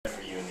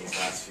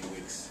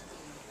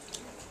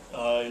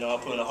I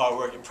put in the hard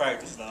work in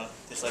practice.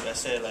 Just like I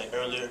said, like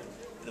earlier,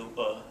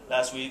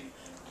 last week,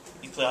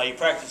 you play how you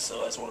practice.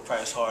 So I just want to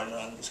practice hard,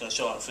 and it's going to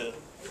show on the field.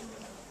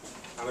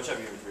 How much have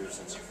you improved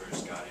since you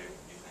first got here,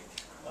 do you think?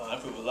 I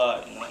improved a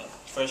lot.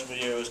 Freshman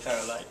year was kind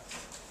of like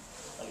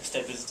a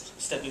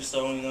stepping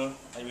stone. I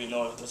didn't really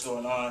know what's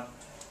going on,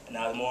 and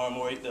now the more and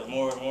more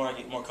I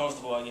get more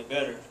comfortable, I get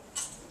better.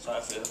 That's how I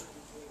feel.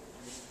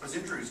 As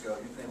injuries go,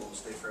 you've been able to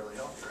stay fairly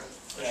healthy,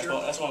 right?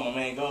 Yeah, that's one of my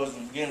main goals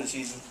in the beginning of the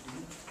season.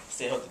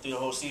 Stay healthy through the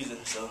whole season.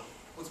 So.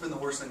 What's been the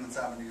worst thing that's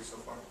happened to you so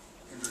far,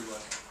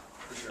 injury-wise,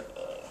 for sure?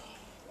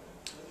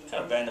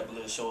 Kind of banged up a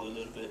little shoulder a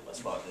little bit.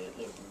 That's about it, a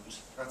little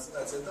bruise. That's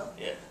it, though?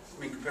 Yeah. I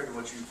mean, compared to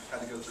what you've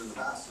had to go through in the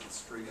past,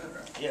 it's pretty good,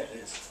 right? Yeah, it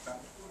is. Okay.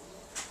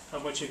 How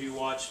much have you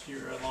watched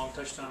your long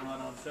touchdown run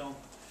on film?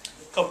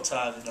 A couple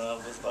times,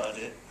 that's about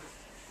it.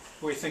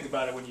 What do you think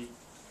about it when you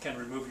kind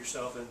of remove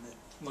yourself and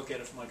look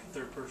at it from like a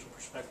third-person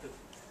perspective?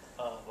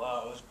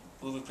 Wow, it was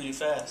moving pretty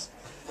fast.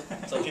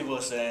 So people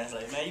were saying, it's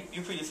like, man,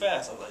 you're pretty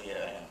fast. I was like,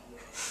 yeah,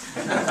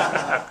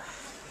 I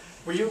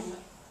am.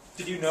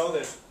 Did you know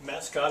that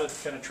Matt Scott had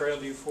kind of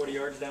trailed you 40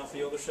 yards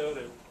downfield or so?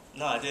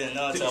 No, I didn't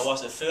know until I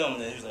watched the film,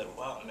 and then he was like,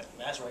 wow,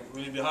 Matt's right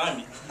really behind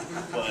me.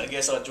 But I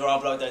guess I draw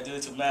block that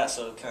dude to Matt,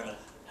 so it kind of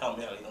helped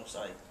me out, so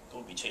I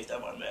don't be chased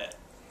out by Matt.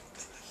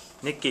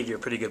 Nick gave you a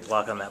pretty good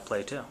block on that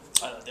play, too.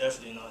 I know,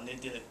 definitely,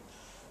 Nick did a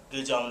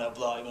good job on that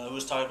block. We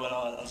was talking about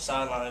on the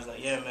sideline, he was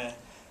like, yeah, man.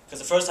 Because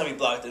the first time he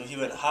blocked him, he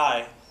went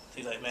high.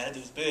 He's like, man, that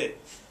dude's big.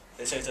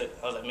 I was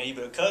like, man, you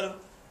better cut him.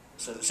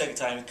 So the second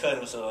time he cut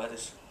him, so I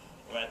just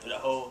ran through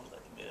that hole.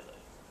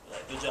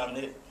 Like good job,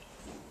 Nick.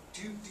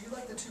 Do you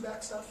like the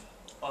two-back stuff?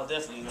 Oh,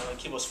 definitely.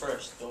 Keep us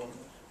first. Go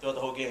throughout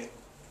the whole game.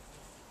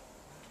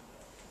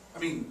 I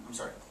mean, I'm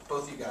sorry,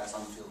 both of you guys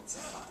on the field at the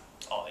same time.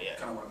 Oh, yeah.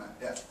 Kind of what I meant,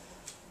 yeah.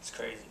 It's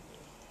crazy.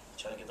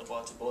 Trying to get the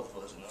ball to both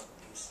of us,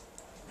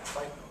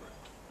 Fighting over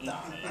it.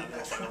 Nah, I'm not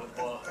going to fight over the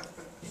ball.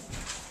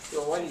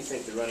 Well, why do you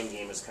think the running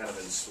game has kind of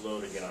been slow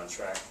to get on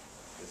track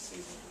this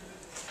season?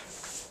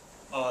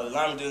 The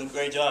linemen doing a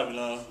great job,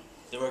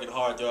 They're working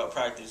hard throughout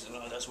practice,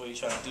 that's what we're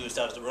trying to do,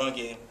 establish the run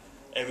game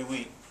every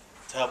week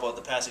to help out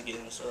the passing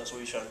game, so that's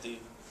what we're trying to do.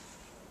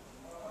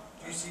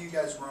 Do you see you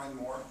guys running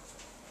more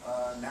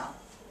now?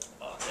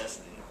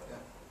 Definitely. Yeah.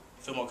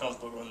 I feel more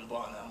comfortable running the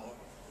ball now more.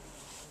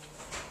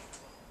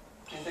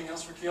 Anything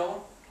else for Keola?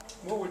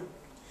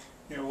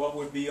 What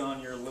would be on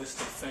your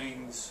list of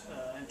things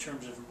in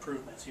terms of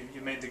improvements?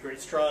 You made the great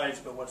strides,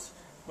 but what's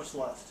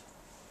left?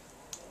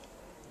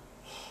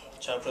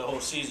 Try to play the whole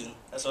season.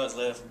 That's all that's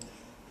left.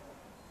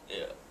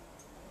 Yeah,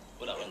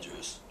 without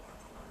injuries.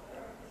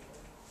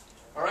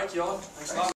 All right, Keola. Thanks a lot.